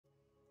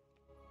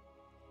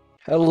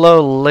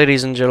Hello,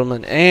 ladies and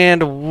gentlemen,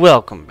 and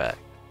welcome back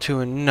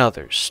to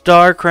another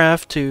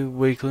StarCraft 2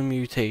 weekly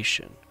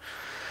mutation.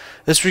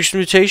 This week's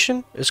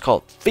mutation is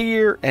called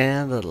Fear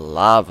and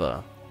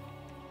Lava.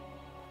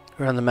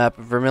 We're on the map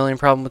of Vermillion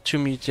Problem with two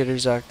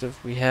mutators active.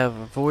 We have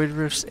Void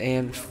Rifts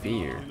and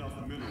Fear.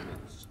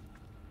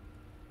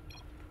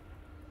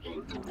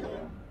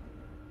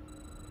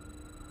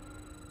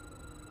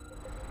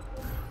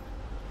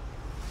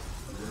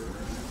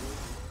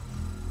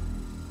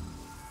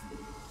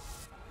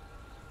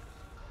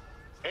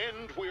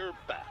 And we're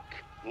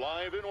back,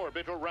 live in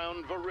orbit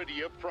around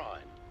Viridia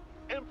Prime.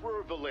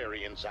 Emperor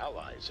Valerian's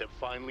allies have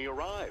finally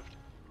arrived,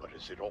 but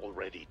is it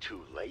already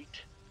too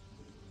late?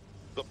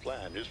 The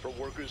plan is for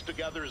workers to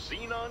gather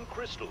xenon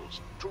crystals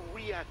to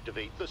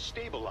reactivate the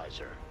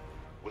stabilizer.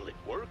 Will it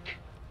work?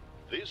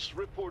 This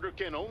reporter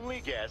can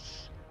only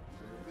guess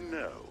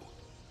no.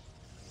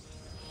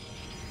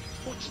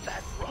 What's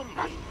that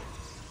rumbling?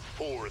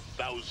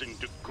 4,000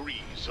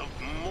 degrees of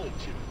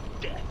molten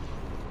death.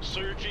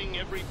 Surging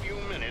every few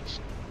minutes,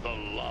 the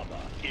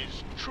lava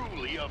is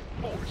truly a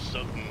force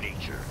of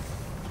nature.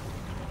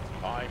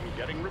 I'm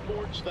getting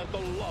reports that the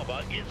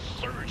lava is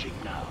surging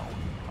now.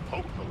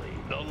 Hopefully,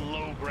 the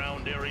low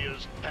ground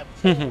areas have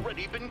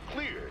already been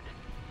cleared.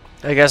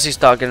 I guess he's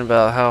talking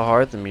about how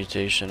hard the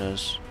mutation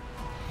is.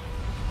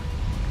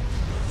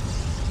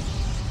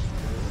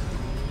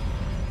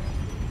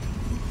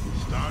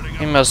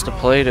 He must have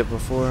played it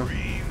before.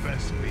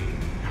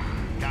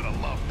 Vespene. Gotta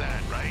love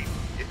that, right?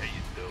 Yeah,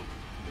 you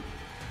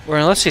do. Or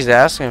unless he's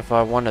asking if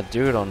I want to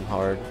do it on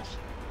hard.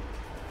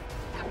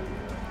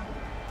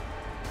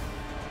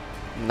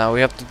 No,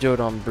 we have to do it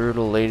on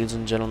brutal, ladies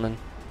and gentlemen.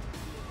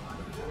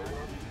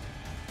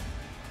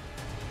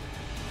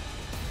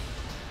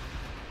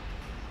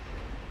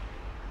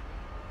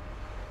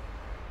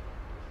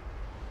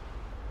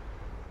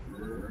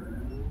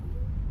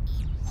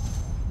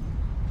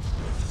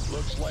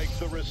 Looks like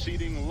the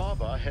receding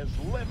lava has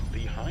left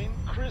behind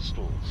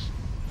crystals.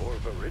 For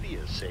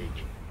Viridia's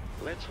sake,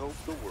 let's hope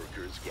the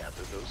workers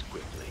gather those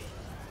quickly.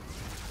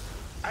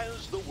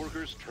 As the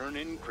workers turn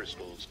in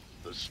crystals,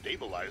 the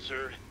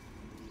stabilizer,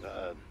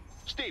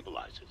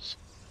 stabilizes,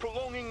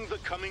 prolonging the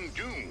coming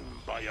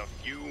doom by a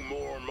few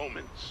more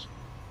moments.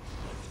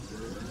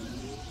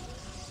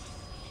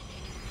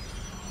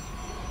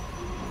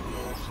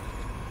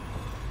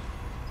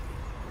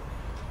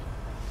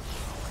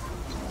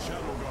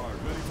 Shadow Guard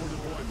ready for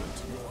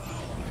deployment.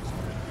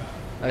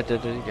 I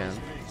did it again.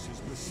 Base is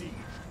besieged.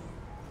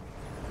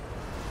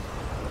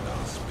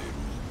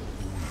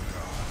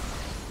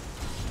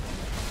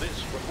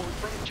 This report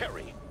from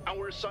Terry,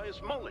 our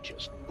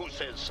seismologist, who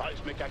says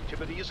seismic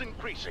activity is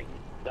increasing.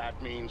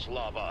 That means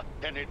lava,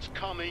 and it's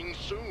coming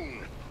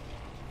soon.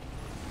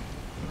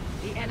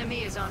 The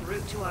enemy is en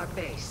route to our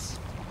base.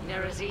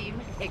 Nerazim,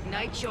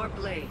 ignite your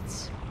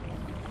blades.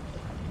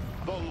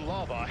 The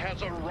lava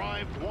has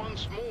arrived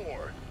once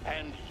more,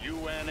 and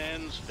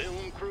UNN's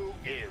film crew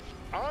is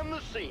on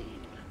the scene.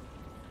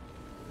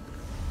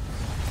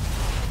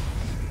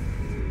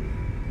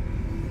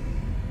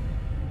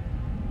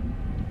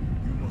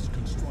 You must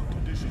construct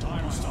additional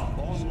time stop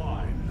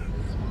online.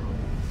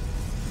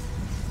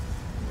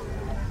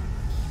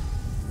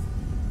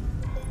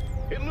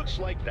 It looks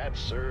like that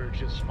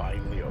surge is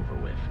finally over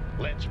with.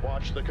 Let's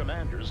watch the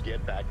commanders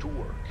get back to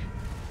work.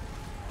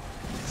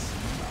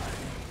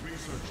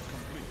 Research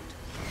complete.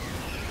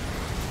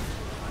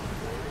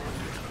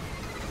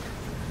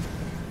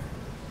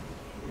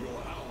 Your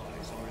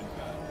allies are in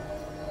battle.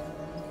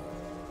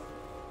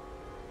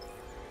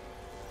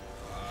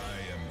 I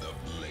am the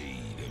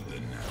blade of the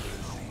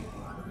Nerazim.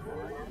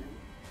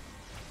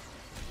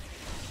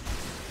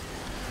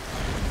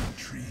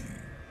 Tree.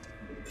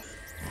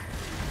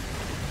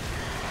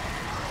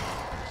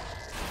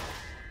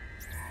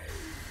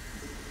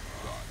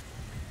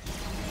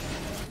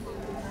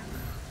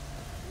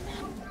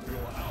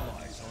 Your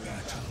allies are in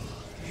battle.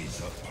 Is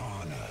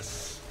upon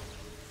us.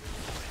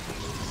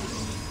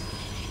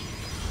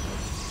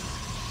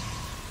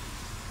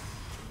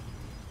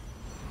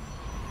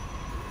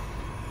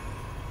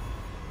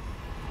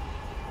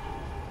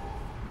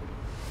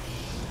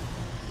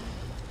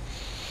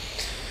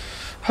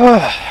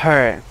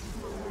 Alright.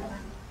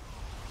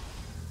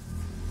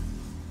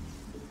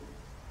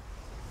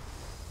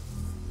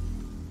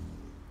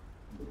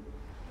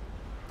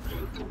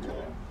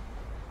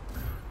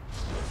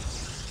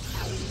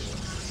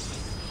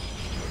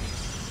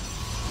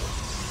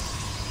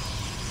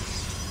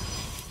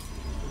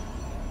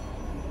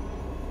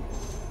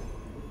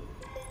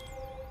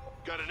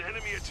 Got an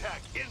enemy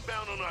attack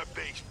inbound on our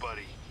base,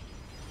 buddy.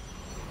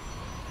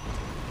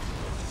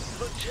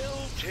 The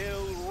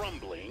telltale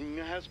rumbling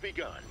has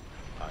begun.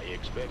 I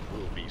expect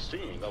we'll be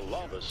seeing a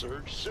lava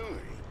surge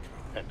soon,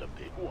 and a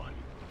big one.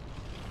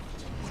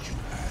 Would you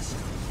ask?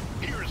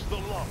 Here's the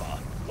lava.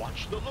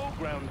 Watch the low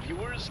ground,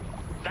 viewers.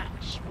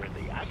 That's where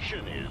the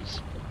action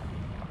is.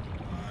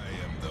 I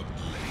am the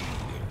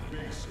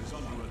blade. Base is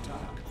under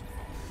attack.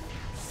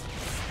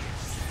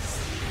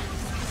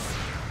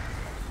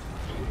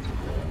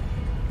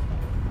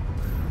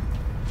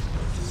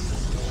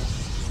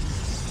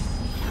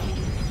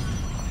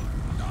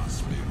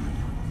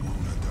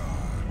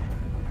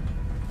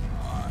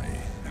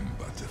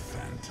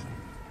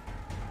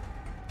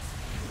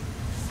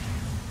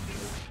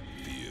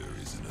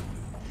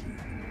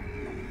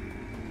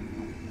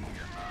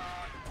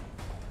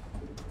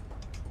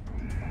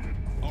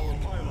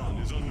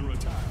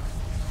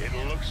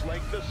 Looks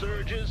like the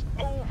surge is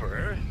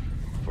over.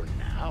 For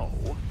now.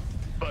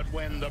 But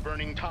when the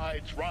burning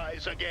tides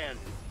rise again,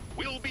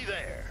 we'll be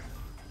there.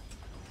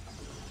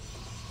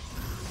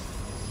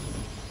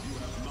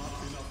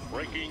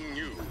 Breaking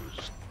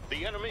news.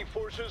 The enemy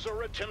forces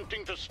are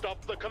attempting to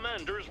stop the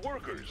commander's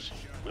workers.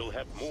 We'll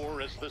have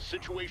more as the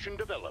situation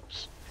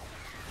develops.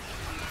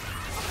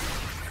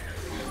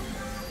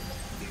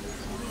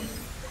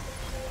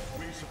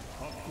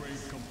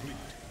 Upgrade complete.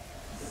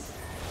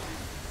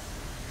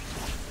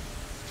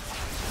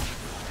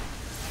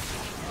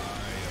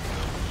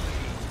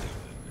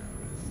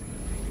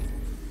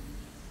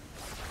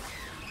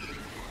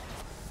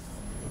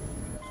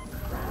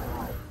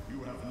 You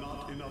have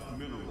not enough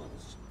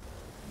minerals.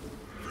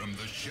 From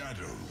the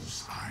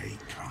shadows I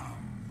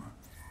come.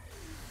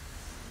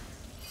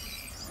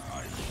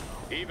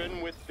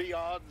 Even with the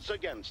odds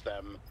against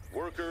them,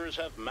 workers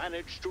have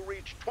managed to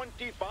reach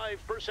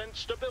 25%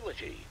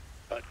 stability.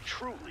 A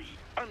truly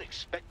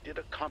unexpected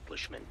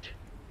accomplishment.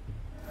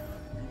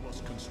 You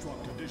must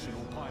construct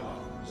additional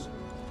pylons.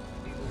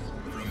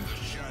 From the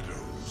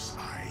shadows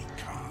I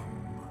come.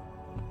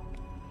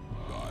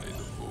 By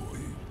the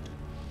void,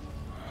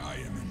 I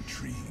am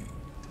intrigued.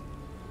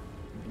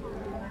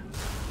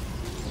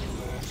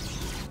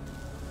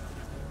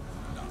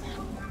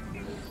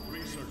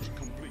 Research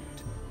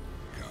complete.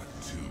 Got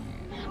two.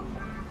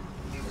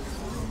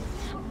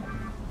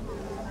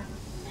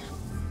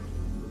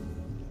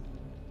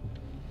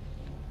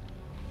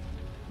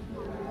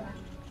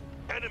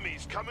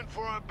 Enemies coming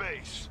for our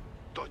base.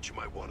 Thought you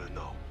might want to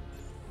know.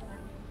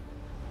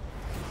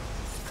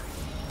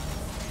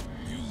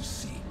 You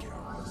seek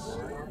our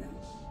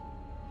souls.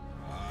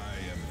 I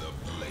am the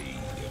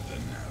blade of the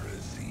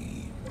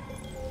Narazim.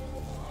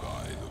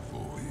 By the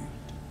void.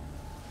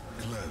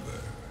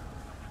 Clever.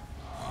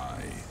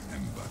 I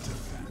am but a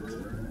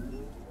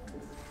phantom.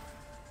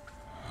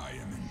 I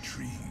am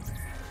intrigued.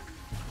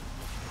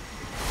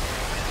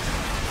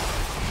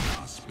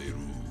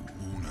 Nasperu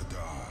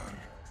Unadar.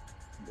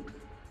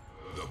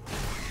 The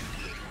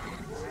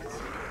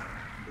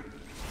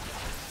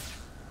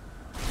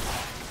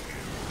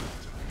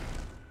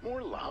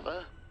More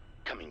lava?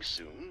 Coming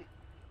soon?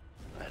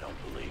 I don't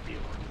believe you.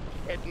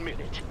 Admit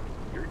it.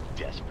 You're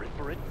desperate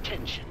for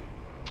attention,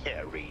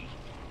 Terry.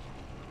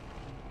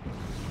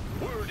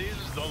 Word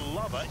is the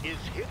lava is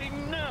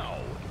hitting now.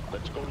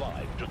 Let's go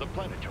live to the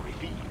planetary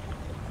feed.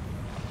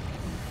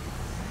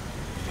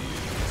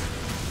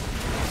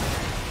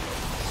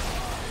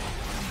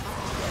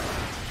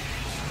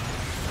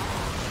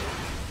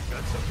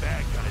 Got some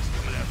bad guys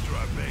coming after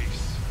our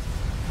base.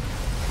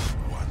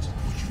 What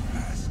would you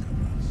ask of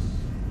us?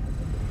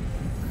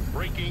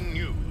 Breaking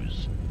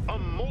news. A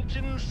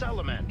molten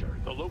salamander,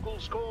 the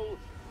locals call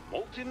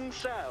Molten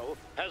Sal,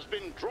 has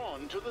been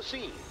drawn to the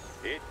scene.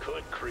 It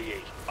could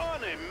create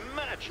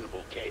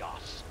unimaginable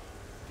chaos.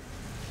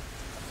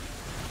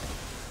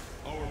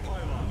 Our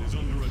pylon is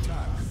under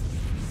attack.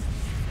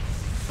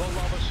 The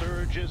lava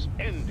surge is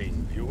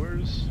ending,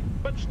 viewers.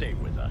 But stay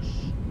with us.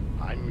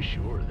 I'm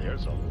sure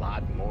there's a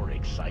lot more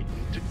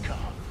excitement to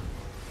come.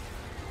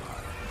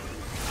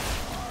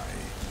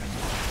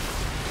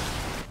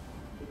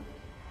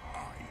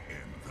 I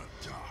am the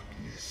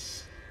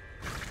darkness.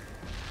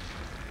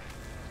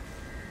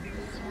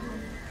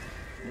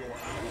 Your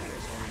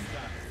allies are in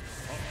battle.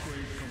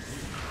 Upgrade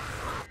complete.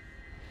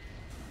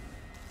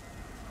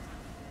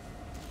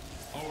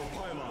 Our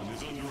pylon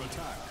is under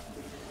attack.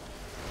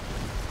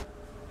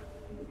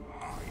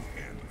 I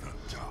am the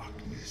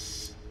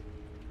darkness.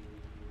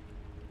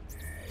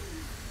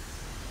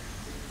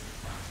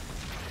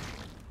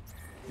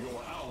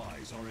 Your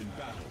allies are in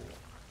battle.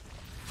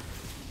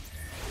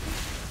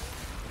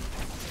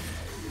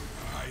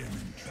 I am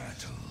in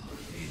battle.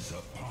 Is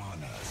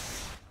upon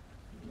us.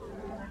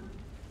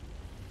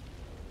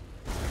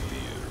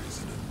 Fear is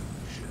an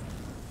illusion.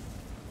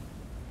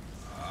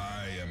 I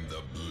am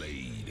the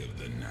blade of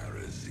the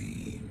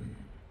Narazim.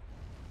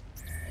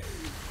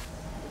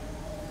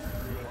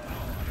 Your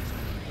allies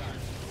are in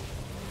battle.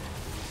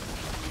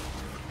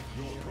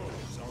 Your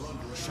probes are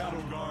under attack.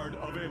 Shadow Guard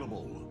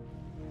available.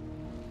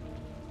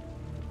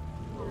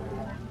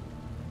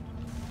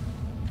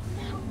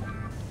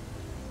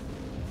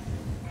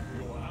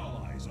 Your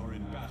allies are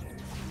in battle.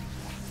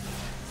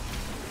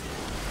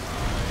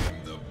 I am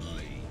the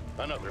blade.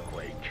 Another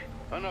quake.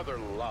 Another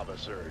lava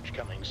surge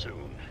coming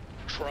soon.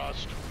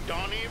 Trust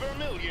Donnie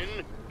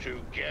Vermillion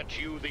to get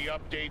you the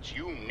updates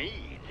you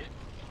need.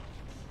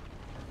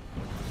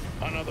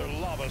 Another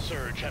lava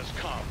surge has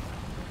come.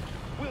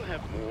 We'll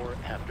have more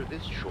after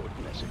this short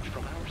message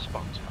from our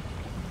sponsor.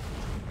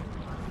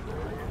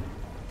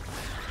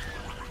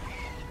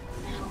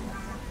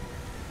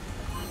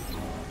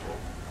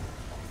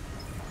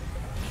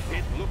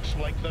 It looks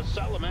like the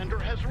salamander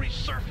has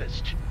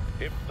resurfaced.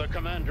 If the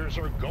commanders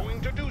are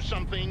going to do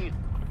something,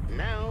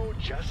 now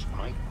just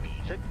might be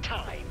the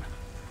time.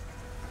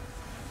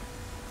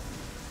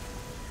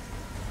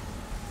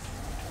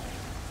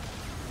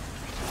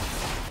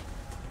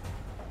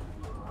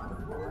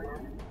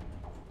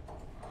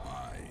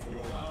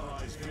 Your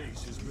allies'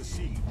 base is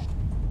besieged.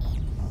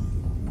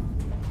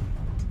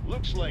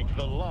 Looks like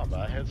the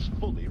lava has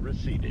fully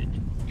receded.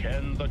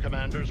 Can the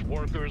commander's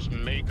workers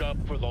make up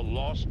for the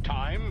lost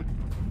time?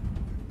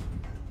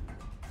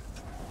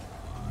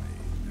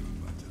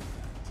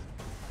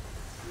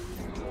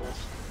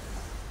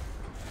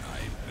 I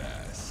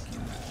bask in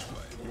the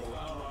twilight. Your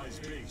allies'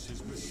 base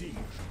is besieged.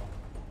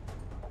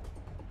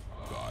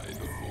 By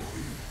the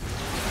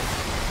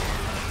void.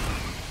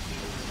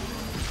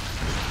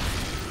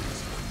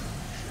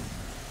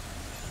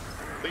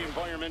 The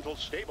environmental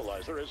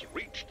stabilizer has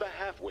reached the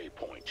halfway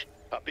point.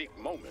 A big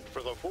moment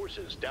for the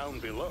forces down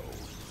below.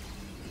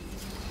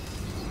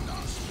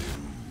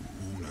 Naslim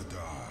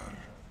Unadar.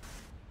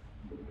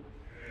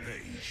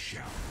 They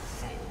shall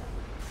fall.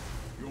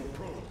 Your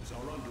probes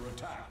are under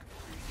attack.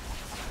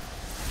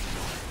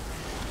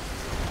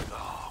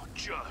 Oh,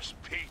 just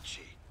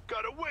peachy.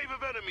 Got a wave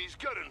of enemies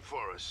gunning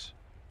for us.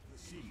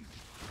 Besieged.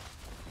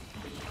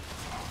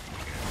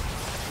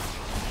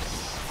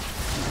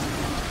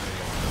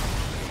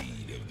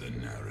 Blade of the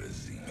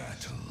Narazim.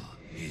 Battle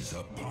is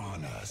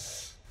upon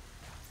us.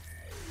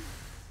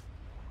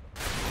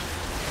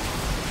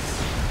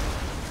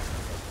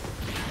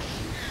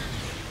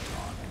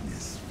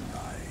 Darkness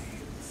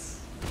rides.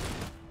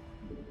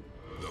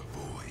 The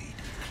void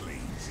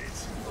claims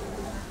it.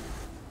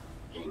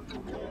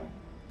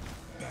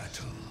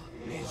 Battle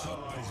is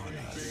upon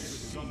Base us.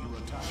 is under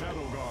attack.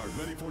 Shadow Guard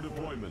ready for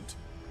deployment.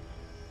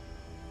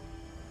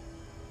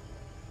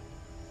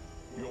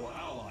 Your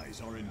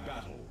allies are in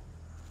battle.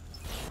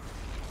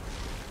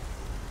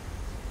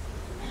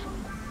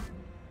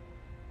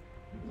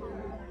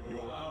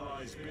 Your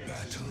allies' base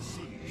Battle is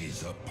besieged.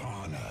 is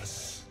upon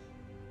us.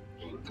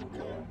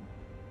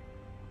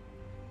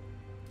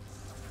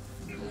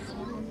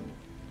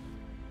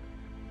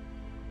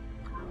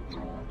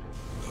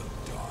 The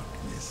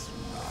darkness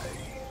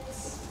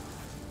rides.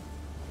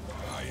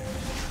 I am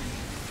free.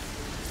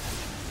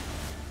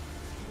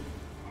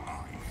 I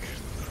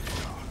am the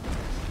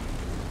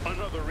dark.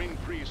 Another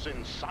increase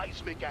in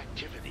seismic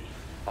activity.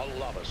 A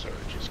lava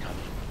surge is coming.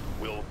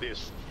 Will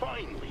this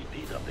finally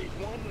be the big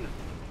one?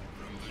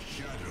 From the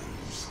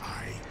shadows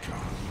I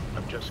come.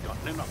 I've just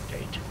gotten an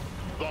update.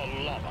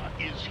 The lava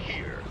is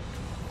here.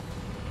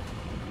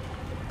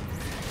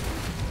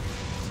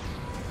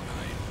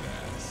 I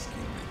bask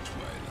in the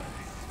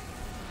twilight.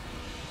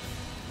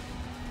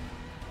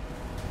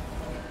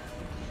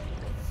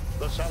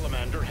 The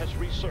salamander has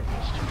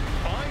resurfaced.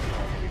 I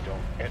normally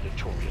don't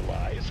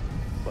editorialize,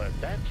 but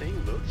that thing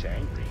looks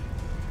angry.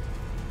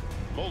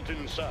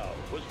 Molten Sal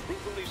was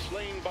brutally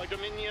slain by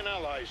Dominion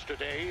allies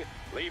today,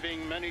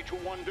 leaving many to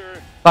wonder.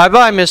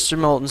 Bye-bye, Mr.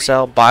 Molten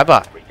Cell.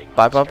 Bye-bye.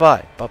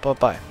 Bye-bye-bye.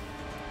 Bye-bye-bye.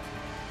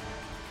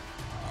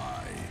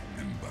 I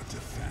am but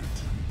a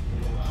phantom.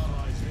 Your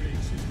allies'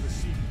 base is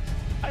besieged.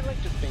 I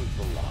like to think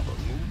the lava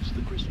moves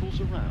the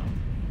crystals around.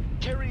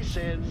 Terry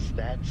says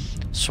that's...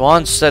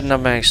 Swann's setting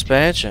up an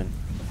expansion.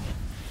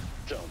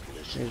 Don't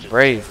listen He's to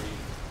brave. Terry.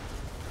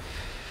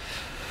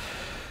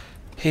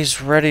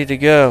 He's ready to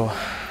go.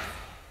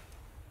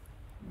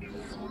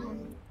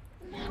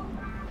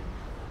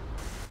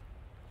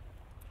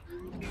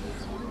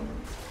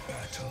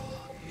 Battle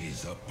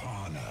is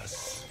upon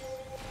us.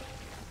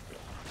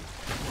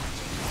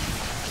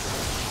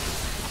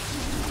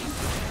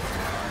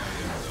 I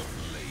am the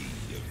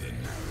blade of the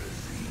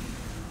Narazim.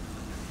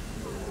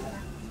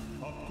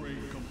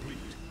 Upgrade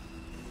complete.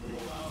 Your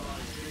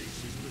allies' base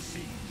is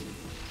besieged.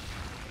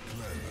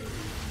 Clever.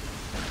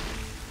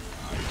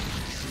 I am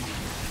true.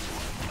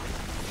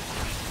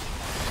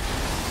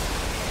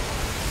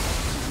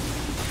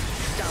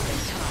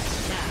 Stopping time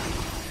now.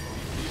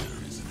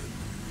 There is an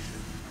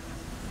illusion.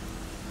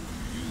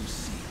 You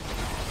seek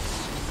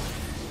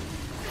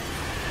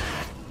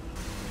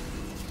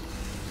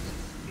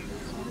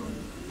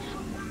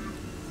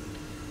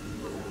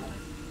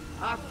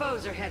Our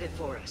foes are headed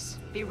for us.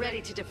 Be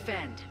ready to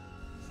defend.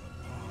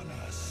 upon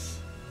us.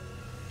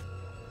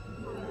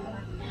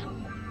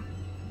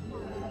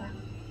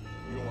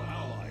 Your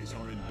allies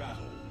are in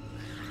battle.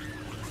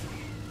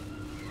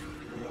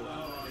 Your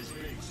allies'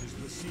 base is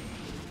besieged.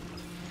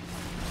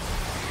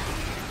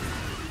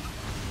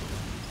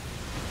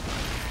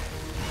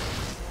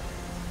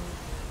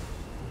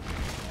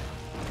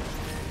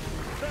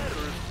 That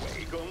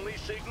earthquake only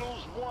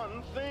signals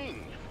one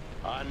thing.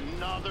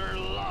 Another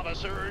lava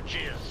surge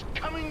is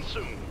coming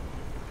soon.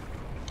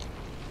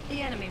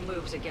 The enemy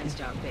moves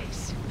against our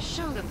base.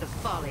 Show them the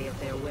folly of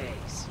their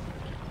ways.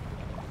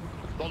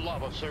 The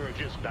lava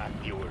surge is back,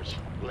 viewers.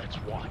 Let's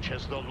watch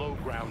as the low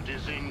ground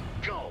is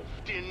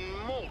engulfed in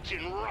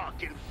molten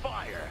rock and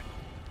fire.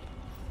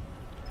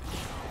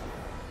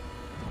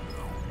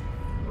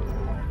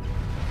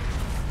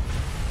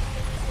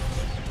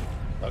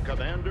 A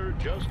commander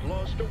just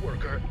lost a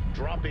worker,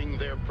 dropping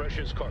their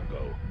precious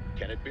cargo.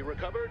 Can it be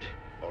recovered,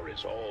 or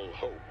is all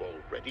hope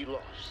already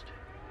lost?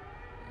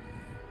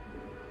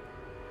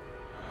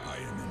 I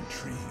am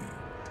intrigued.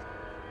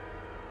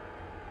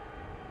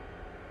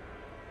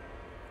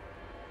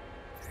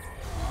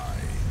 I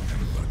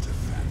am but a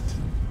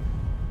phantom.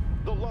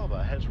 The lava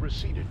lava has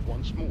receded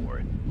once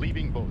more,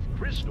 leaving both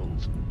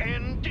crystals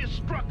and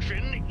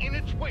destruction in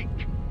its wake.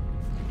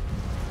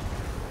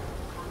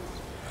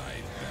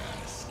 I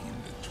bask in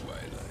the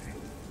twilight.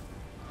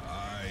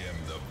 I am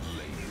the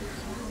blade.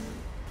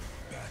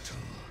 Battle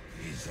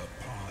is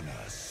upon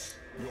us.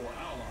 Your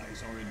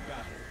allies are in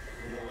battle.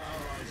 Your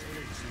allies'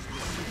 base is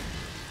besieged.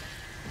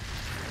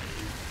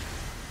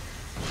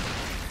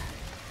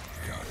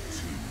 Got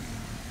to.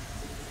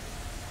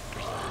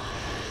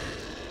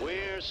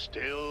 We're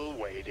still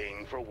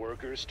waiting for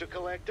workers to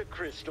collect a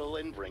crystal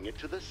and bring it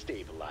to the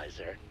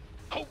stabilizer.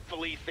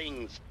 Hopefully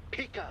things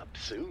pick up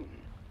soon.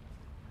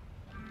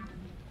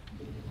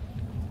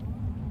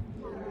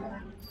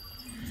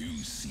 You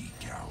seek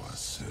our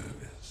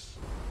service.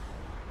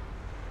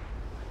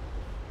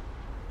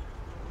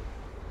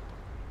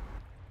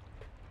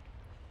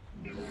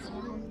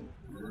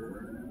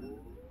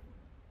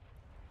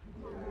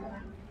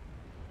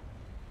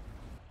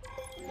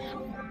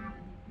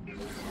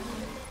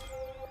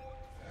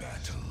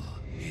 Battle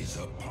is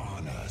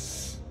upon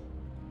us.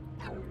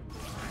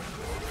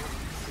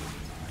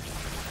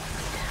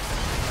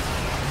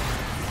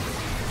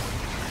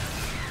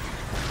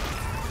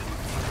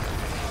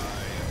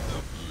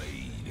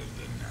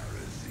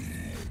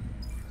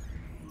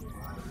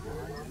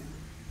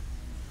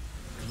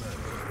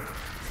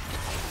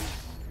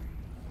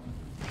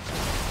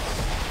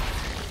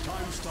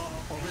 Time stop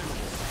available.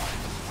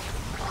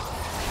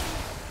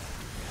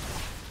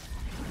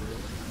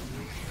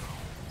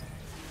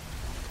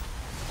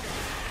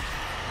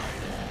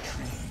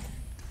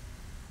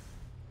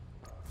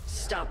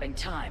 Stopping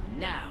time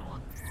now.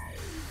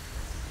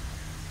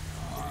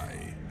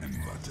 I am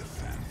but a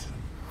phantom.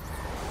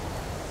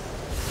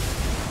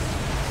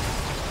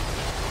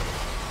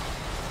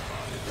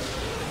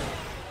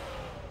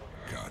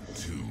 Got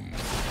tuned.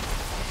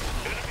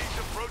 Enemies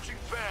approaching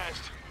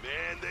fast.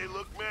 Man, they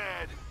look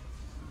mad.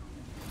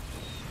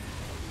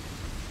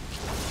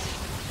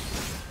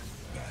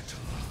 Battle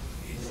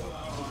is upon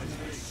Allies' us.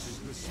 base is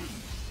besieged.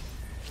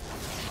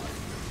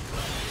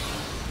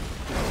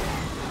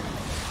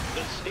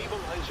 The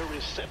stabilizer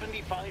is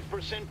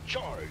 75%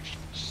 charged.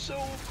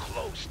 So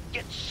close,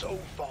 yet so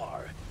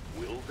far.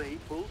 Will they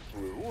pull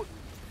through?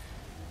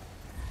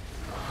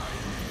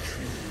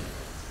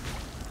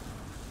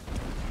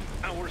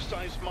 Our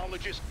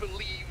seismologist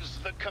believes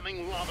the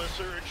coming lava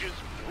surge is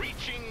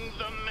breaching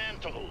the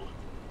mantle.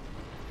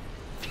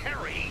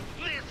 Terry,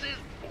 this is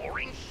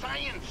boring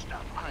science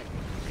stuff. I'm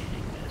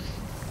reading this.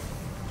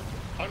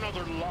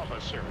 Another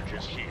lava surge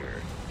is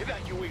here.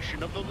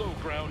 Evacuation of the low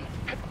ground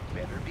had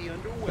better be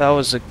underway. That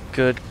was a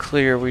good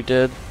clear we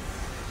did.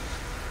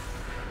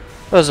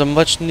 That was a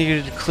much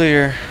needed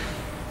clear.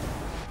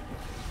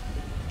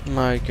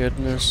 My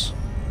goodness.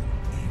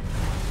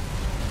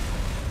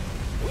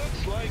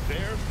 Looks like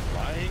they're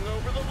flying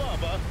over the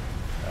lava.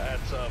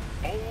 That's a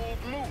bold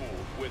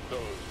move with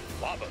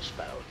those lava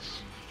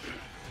spouts.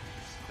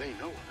 They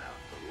know about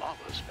the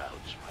lava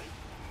spouts, right?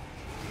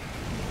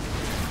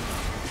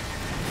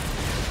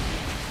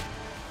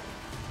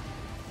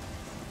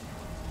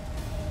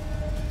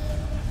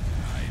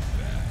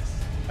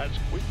 As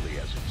quickly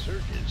as it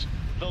surges,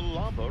 the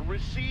lava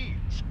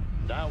recedes.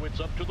 Now it's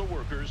up to the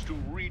workers to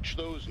reach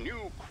those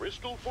new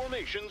crystal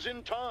formations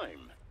in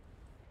time.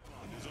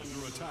 Is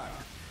under attack.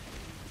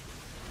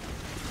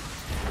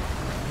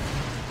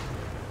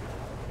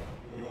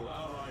 Your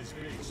allies'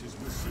 base is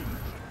besieged.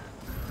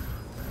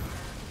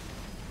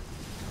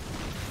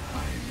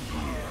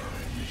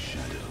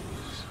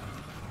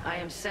 I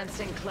am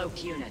sensing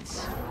cloaked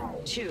units.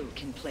 2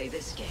 can play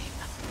this game.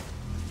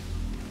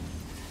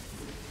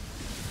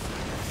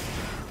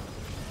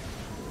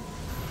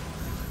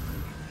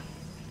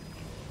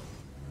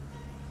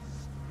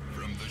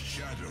 From the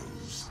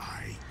shadows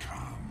I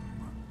come.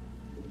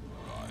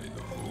 By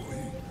the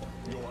void.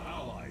 Your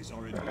allies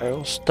are in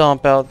I'll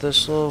stomp out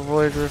this little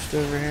void rift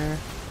over here.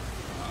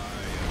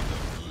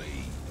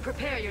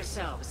 Prepare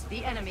yourselves.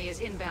 The enemy is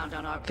inbound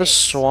on our This base.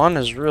 Swann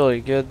is really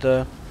good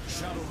though.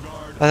 Shadow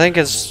Guard. I think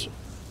it's...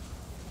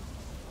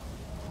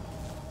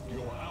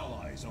 Your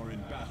allies are in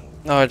battle.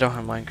 No, I don't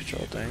have mind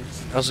control, dang.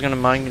 I was gonna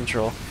mind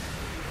control.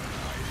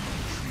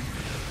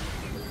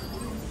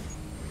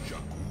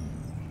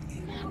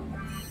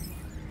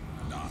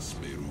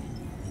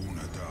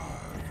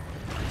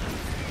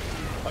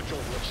 A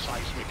jolt of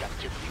seismic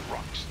activity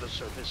rocks the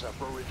surface of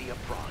Viridia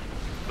Prime.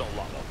 The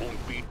lava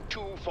won't be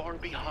too far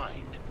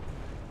behind.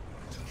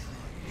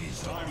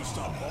 Time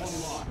stop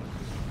online.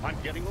 I'm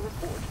getting a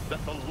report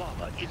that the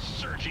lava is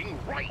surging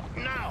right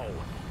now.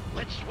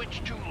 Let's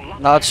switch to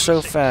lava. Not so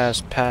number 6.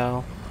 fast,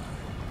 pal.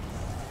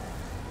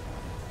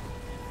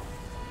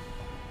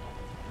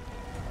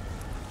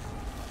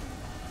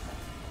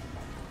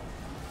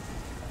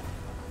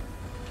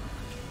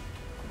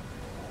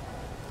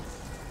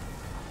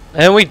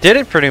 And we did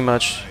it pretty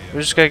much.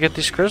 We just gotta get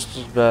these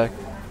crystals back.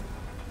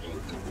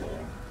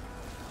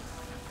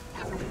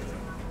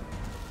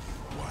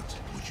 What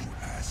would you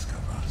ask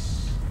of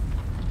us?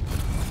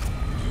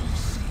 You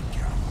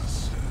seek our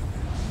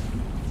service.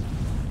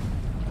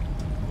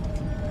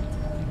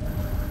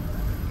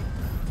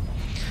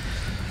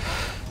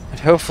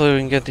 Hopefully we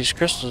can get these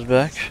crystals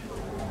back.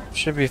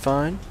 Should be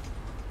fine.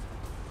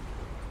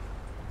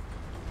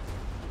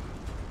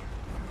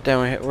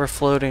 Damn, we're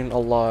floating a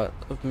lot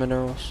of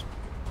minerals.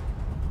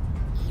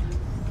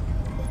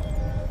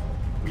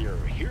 We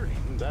are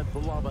hearing that the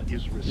lava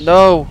is receding.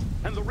 No!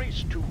 And the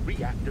race to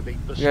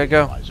reactivate the We gotta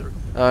go. stabilizer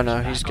Oh no,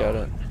 is he's back got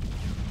on. it.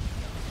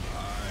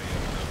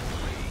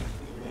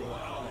 Your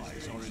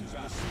allies are in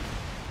battle.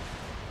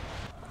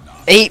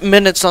 8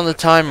 minutes on the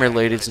timer,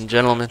 ladies and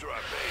gentlemen.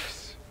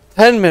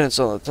 10 minutes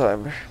on the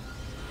timer.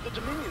 The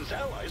Dominion's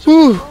allies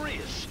Whew. are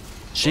victorious.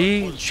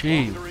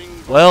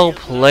 GG. Well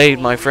played,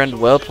 my friend.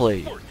 Well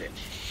played.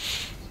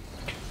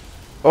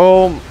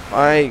 Oh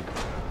my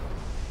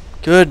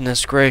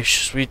goodness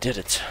gracious, we did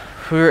it.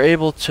 We were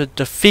able to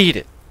defeat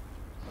it.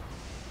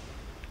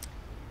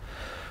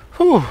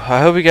 Whew.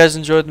 I hope you guys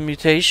enjoyed the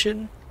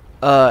mutation.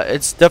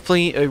 It's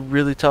definitely a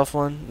really tough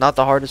one. Not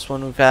the hardest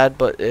one we've had,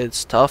 but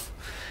it's tough.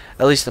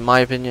 At least in my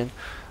opinion.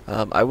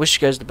 I wish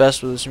you guys the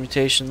best with this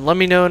mutation. Let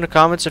me know in the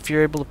comments if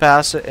you're able to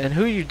pass it and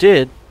who you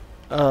did.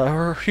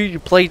 Or who you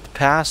played to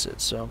pass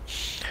it. So,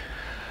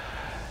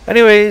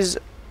 anyways,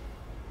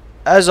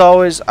 as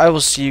always, I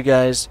will see you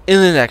guys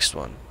in the next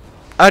one.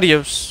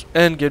 Adios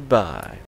and goodbye.